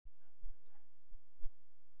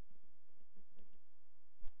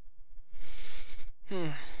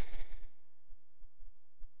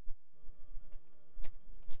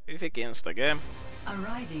fick instagame.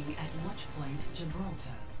 Arriving at Watchpoint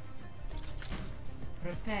Gibraltar.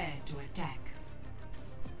 Prepare to attack.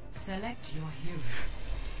 Select your hero.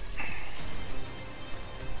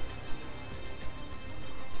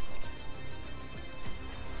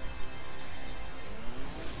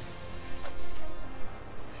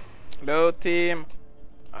 Hello team,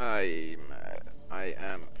 I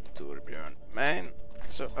am Torbjörn main,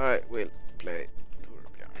 so I will play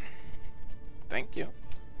Torbjörn. Thank you.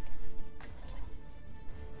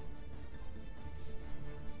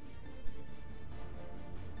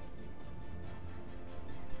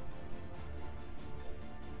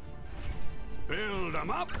 Build them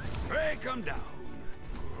up, break them down.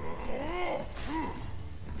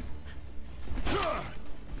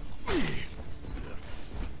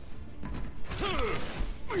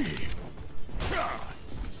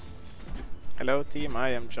 Hello team, I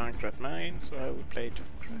am Junkrat main, so I will play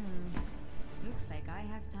Junkrat. Looks like I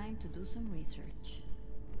have time to do some research.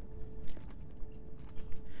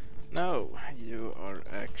 No, you are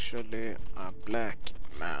actually a black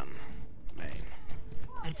man main.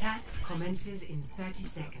 Attack commences in 30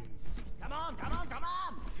 seconds. Come on, come on, come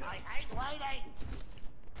on! I hate waiting!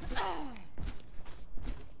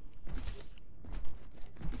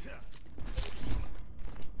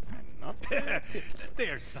 I'm not.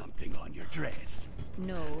 There's something on your dress.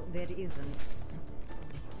 No, there isn't.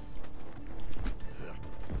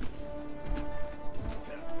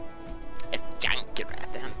 It's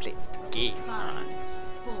Junkrat and game. 5,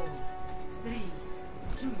 4, 3,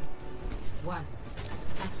 2, 1.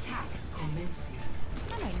 Attack commencing.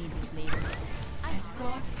 And I need this label.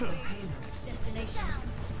 Escort the payload. Destination.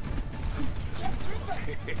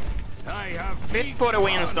 I have Flytt på dig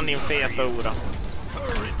Winston, din feta hora.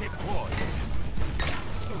 turret deployed.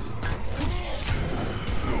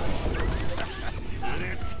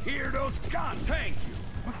 Let's hear those guns. Thank you.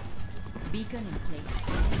 Beacon in place.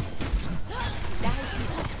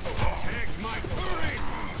 Take my turret.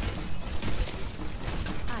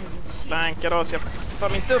 I will shield. Flankar oss, jag tar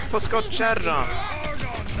mig inte upp på skottkärran. Hard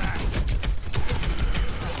on that.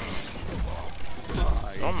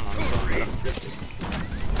 De har sönder.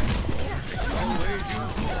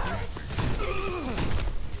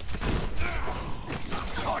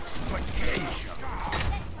 Such potential.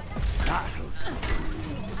 That'll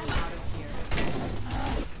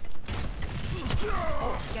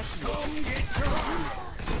come get your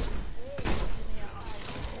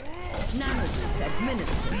Nanoboost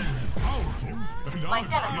administered. My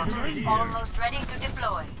teleporter is almost ready to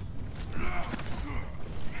deploy.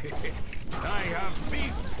 I have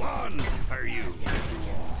big plans for you.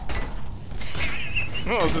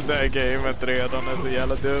 Och så där gamet redan är så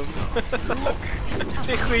jävla dumt.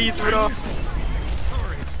 Det är skitbra.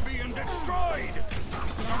 Turrets being destroyed.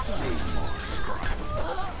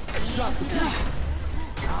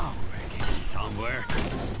 Now we're getting somewhere.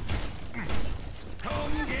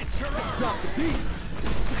 Come get your drop the beat.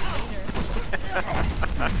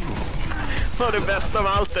 Och det bästa av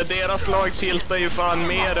allt är deras lag tiltar ju fan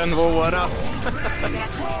mer än våra.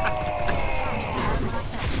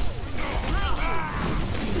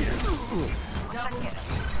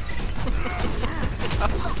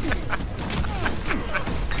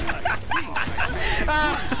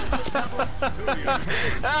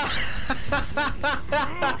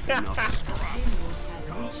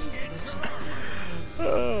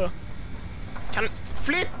 Kan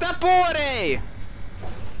flytta på dig!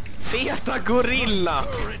 Feta gorilla!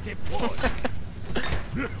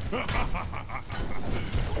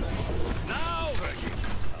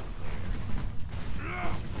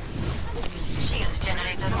 Shield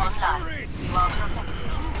generator online. Well protected.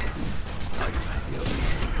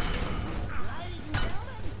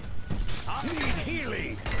 I need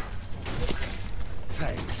healing.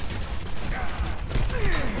 Thanks.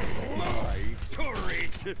 My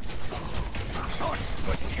turret. Such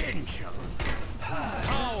potential. Pass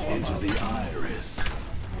into the iris.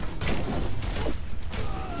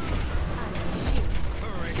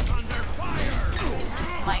 Turret under fire.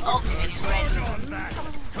 My ultimate is ready. On that.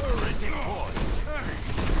 Turret deployed.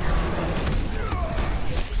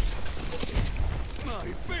 My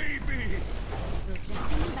baby.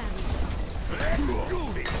 Let's do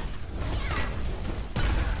this.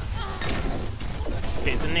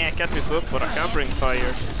 Jag kan inte neka att vi får upp våra covering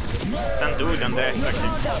fire. Sen dog den direkt faktiskt.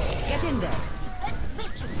 Get in there.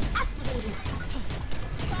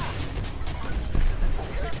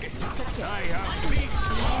 I have big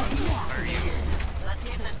plans for you. Let's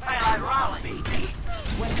keep this payload rolling.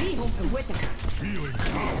 When we open with it. Feeling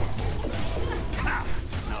powerful. Ha!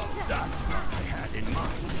 That's not what I had in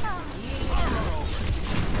mind.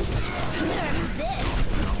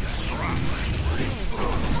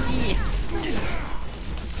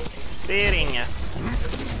 Ser inget.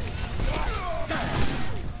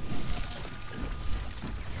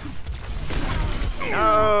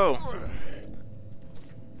 No!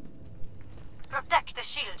 Protect the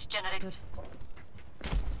shield generator.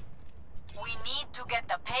 We need to get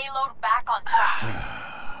the payload back on track.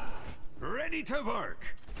 Ready to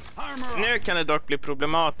work. Armor up. Nu kan det dock bli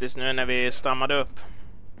problematiskt nu när vi stammade upp.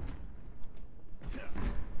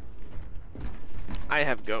 I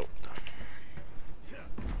have gold.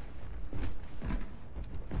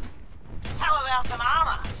 How about some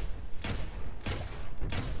armor?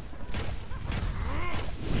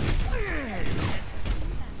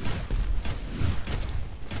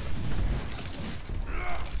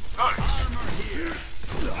 Armor here.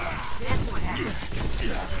 That's what happened.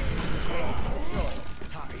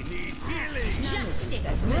 I need healing.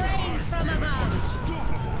 Justice reigns from above.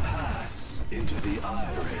 Pass into the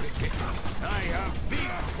iris. I have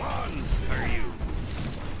big ones for you.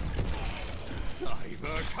 I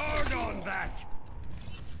worked hard on that.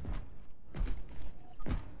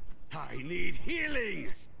 I need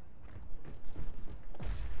healing.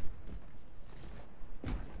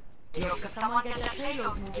 Someone get the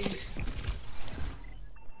payload moving.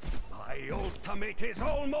 My ultimate is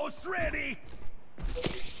almost ready.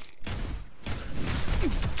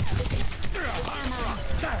 Armor up.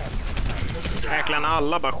 Verkligen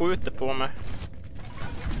alla bara skjuter på mig.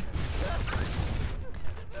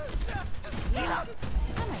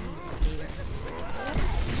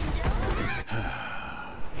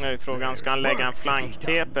 Nu är frågan, ska han lägga en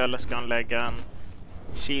flank-TP eller ska han lägga en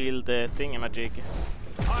shield-thingamajig?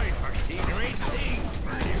 I foresee great things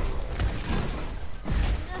for you.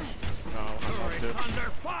 Ja, han var Turrets död. under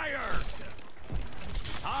fire.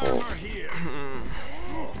 Armor here.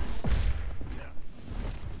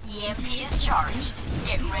 EMP is charged.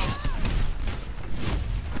 Get ready.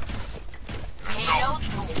 Payload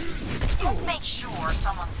move. Make sure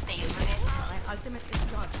someone stays with it. My ultimate is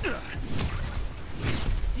charged.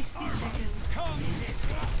 60 seconds. Come hit.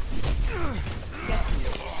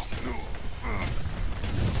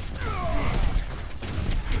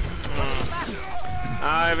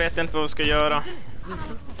 Jag vet inte vad vi ska göra.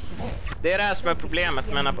 Det är det här som är problemet,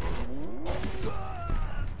 men...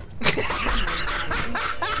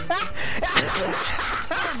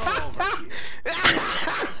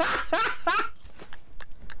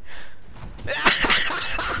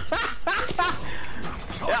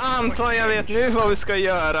 Jag antar jag vet nu vad vi ska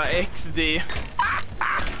göra, XD.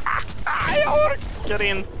 Jag orkar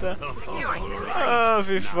inte.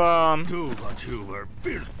 Fy fan. Do what you were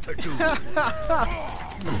built to do.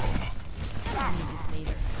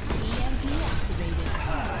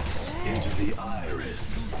 Pass into the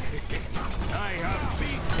iris. I have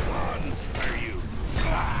big ones for you.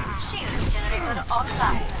 Shield generator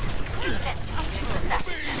online. Let's use that.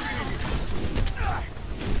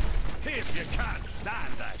 If you can't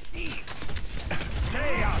stand the heat,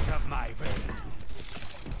 stay out of my way.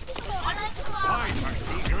 I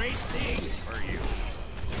foresee great things for you.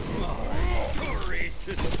 Turret.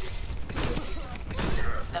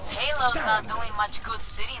 The payload's not doing much good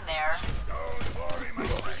sitting there.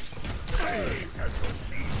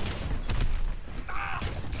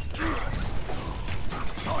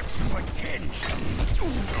 Such potential.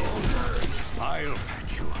 I'll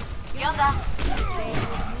patch you up. Yonder.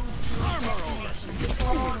 Armor over.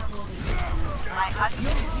 My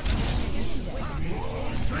ultimate.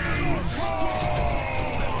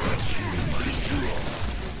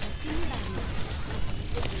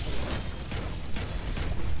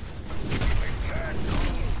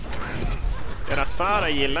 Deras fara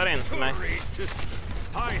gillar inte mig.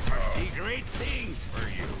 I foresee great things for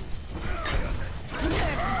you.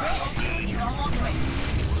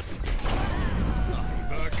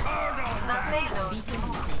 The card on The payload.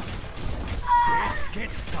 Let's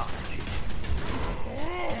get started.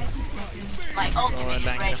 My ultimate is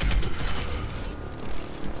ready.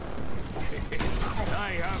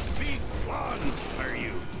 I have big ones for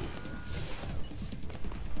you.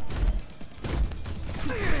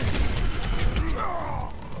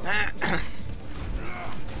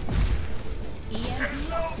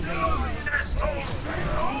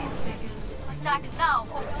 Attack now.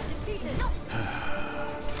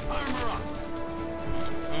 Armor up.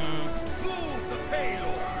 Move the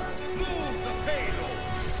payload. Move the payload.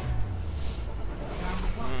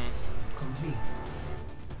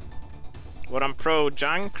 Våran pro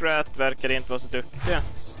Junkrat verkar inte vara så duktig.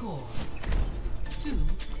 Score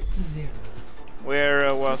 2-0.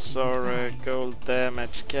 Where was our gold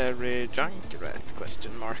damage carry Junkrat?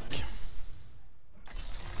 Question mark.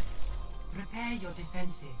 Prepare your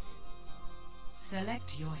defenses.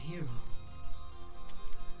 Select your hero.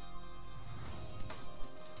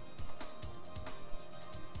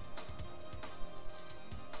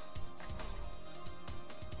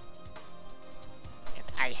 And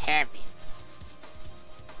I have it.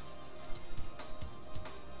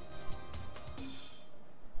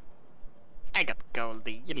 I got gold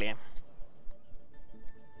easily.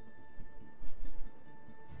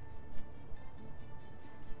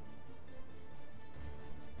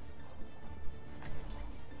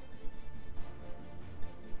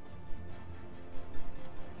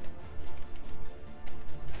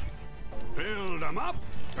 Build them up,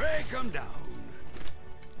 break them down.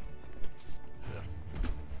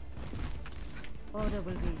 Order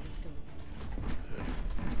will be restored.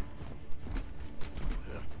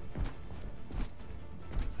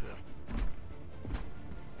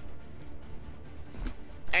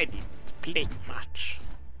 I didn't play much.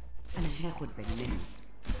 أنا هاخد بالي.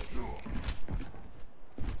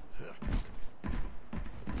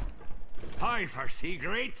 I foresee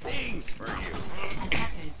great things for you.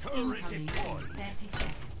 Attackers Turret incoming deployed. in 30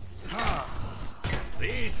 seconds.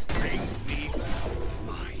 This brings me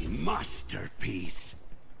my masterpiece.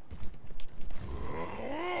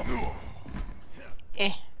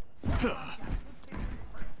 Eh.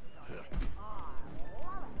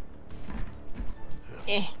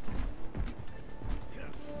 Eh.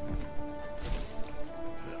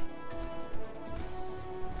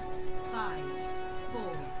 Five,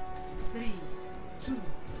 4, 3, 2,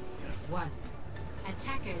 1.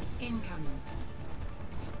 Attackers incoming.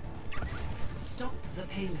 Stop the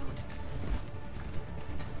payload.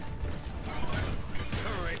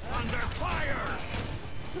 Turrets under fire!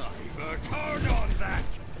 I've a turn on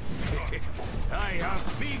that! I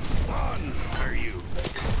have big plans for you!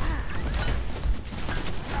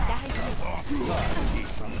 I need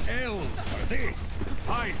some elves for this!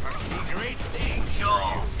 I foresee great things for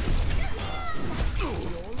you!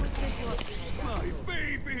 My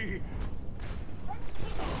baby!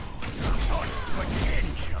 Such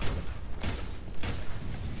potential!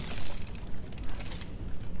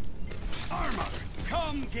 Armor,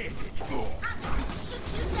 come get it!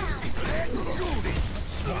 Let's do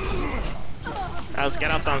this! Jag älskar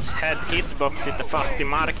att hans hitbox sitter fast i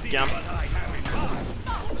marken.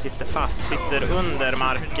 Sitter under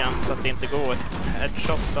marken så att det inte går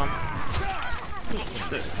headshoten.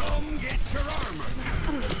 Come get your armor!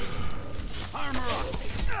 Armor up!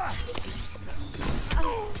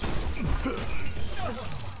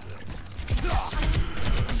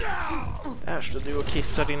 Där står du och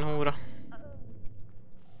kissar din hora.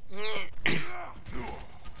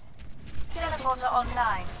 Teleporter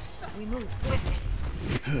online. We move.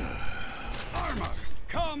 Armor,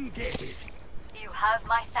 come get it! You have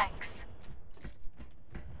my thanks.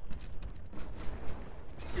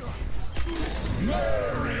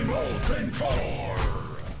 Merry molten core!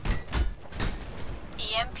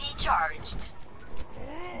 EMP charged.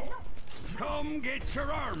 Come get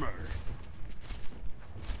your armor!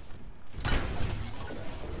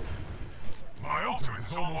 My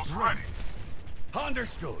ultimate's almost ready.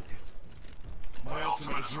 Understood. My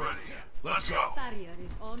ultimate is ready. Let's go. Barrier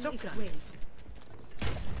is on its way.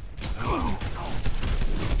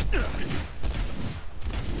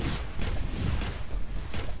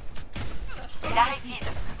 Guided.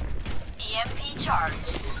 EMP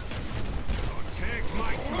charged. Take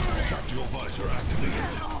my turret! Tactical visor activated.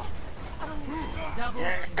 Double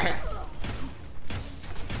kill.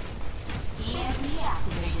 EMP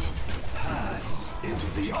activated. Pass into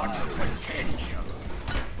the iris. Potential!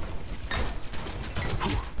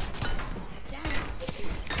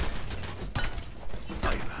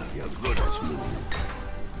 I have you good as new.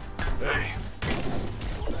 Hey,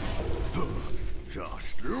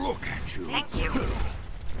 Just look at you. Thank you.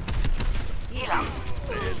 Heal up.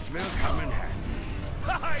 This will come in handy.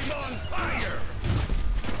 I'm on fire!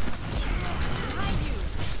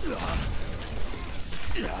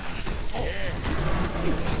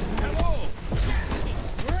 Hello!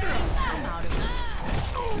 I'm out of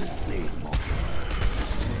it. Need more.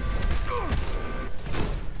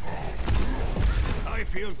 I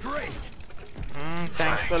feel great.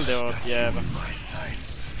 Thankful det åt jäveln. My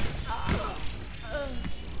sights.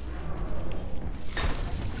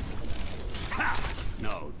 Ha!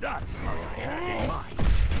 No, that's what I had in mind.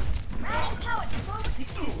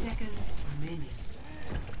 60 seconds remaining.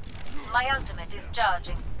 My ultimate is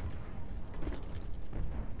charging.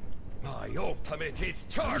 My ultimate is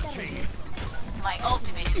charging. My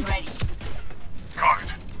ultimate is ready. got it.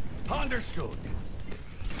 Understood.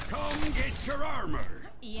 Come get your armor.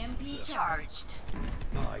 EMP charged.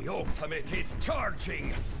 My ultimate is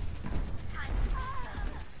charging.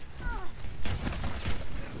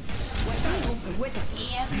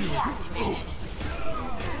 EMP activated.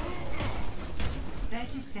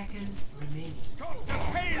 30 seconds remaining. Stop the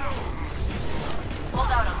payload.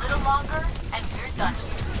 Hold out a little longer, and we're done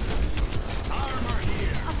here. Armor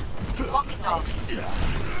here. Walking dog.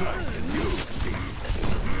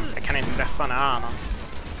 Jag kan inte träffa den här annan.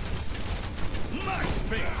 Much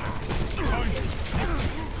better.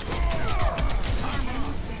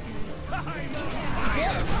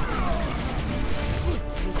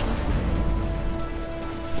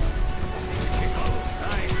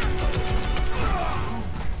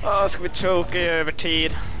 Ska vi choka i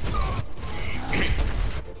övertid?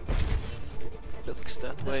 Looks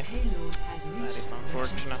that way. Payload has That reached is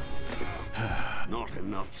unfortunate. Not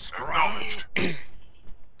enough scratch.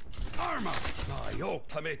 Armor. My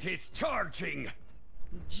ultimate is charging.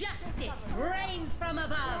 Justice reigns from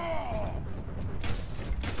above.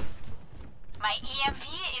 My EMP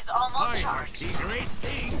is almost I charged. see great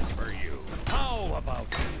things for you. How about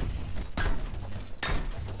this?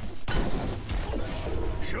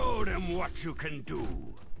 Show them what you can do.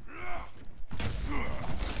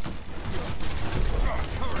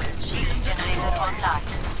 Shield generator online.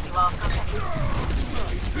 You are protected.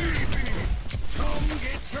 Come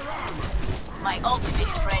get your armor. My ultimate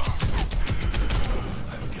is ready.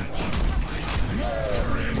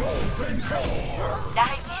 Det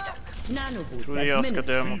här är tiden. Nanoboost Tror jag ska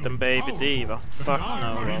dö administered. mot en baby diva. Fuck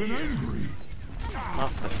no.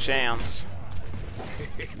 Not a chance.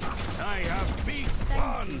 I have big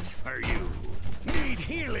buns for you. Need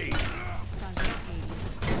healing.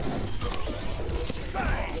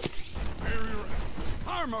 Bang.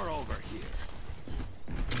 Armor over here.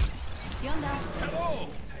 Hello.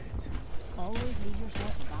 Always leave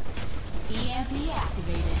yourself a box. EMP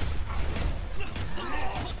activated.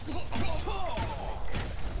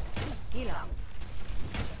 Heal up.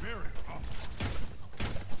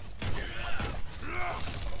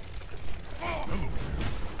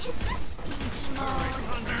 Turret's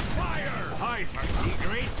under fire. I foresee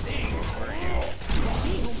great things for you.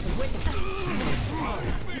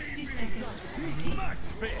 60 seconds remaining. Much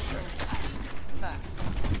better.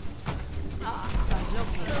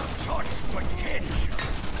 Translocated. Such potential.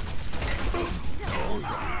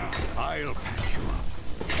 I'll patch you up.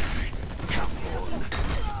 Come on.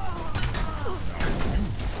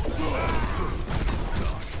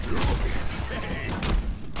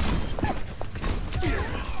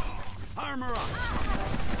 Armor up.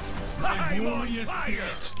 I'm on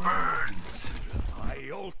fire. Burns. My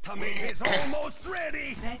ultimate is almost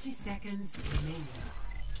ready. 30 seconds remaining.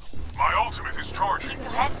 My ultimate is charging.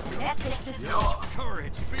 Let's take this door.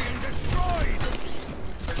 Turret's being destroyed.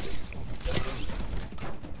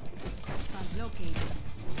 Translocated.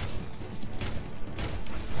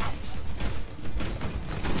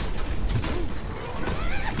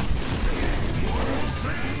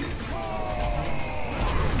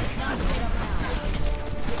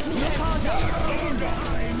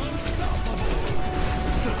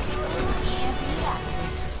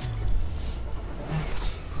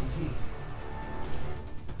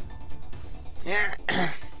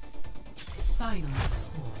 Final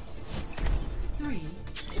score. 3-1.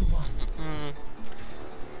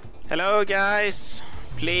 Hello guys,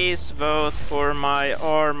 please vote for my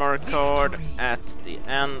armor card at the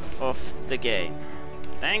end of the game.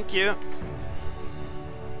 Thank you.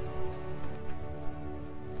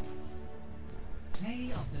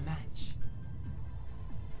 Play of the match.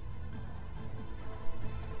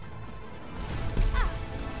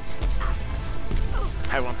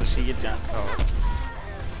 I want to shield jump. Oh.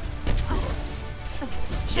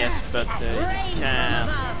 Yes, but you can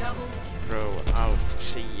throw out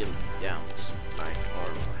shield jumps like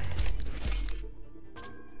armor.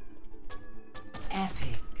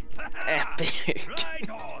 Epic. Epic. Right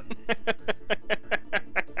on.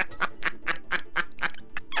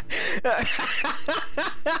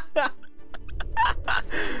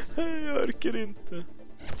 Jag orkar inte.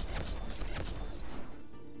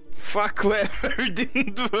 Fuck whoever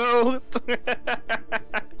didn't vote.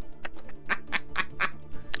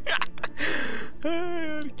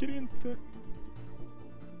 Jag orkar inte.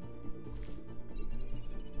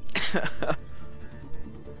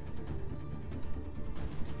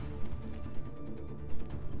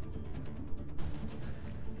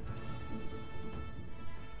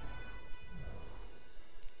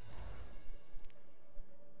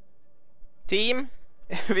 Team,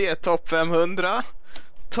 vi är topp 500.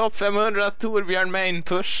 Topp 500 Torbjörn main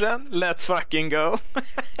pushen. Let's fucking go.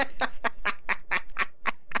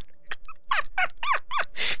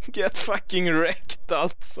 Get fucking wrecked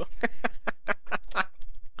alltså.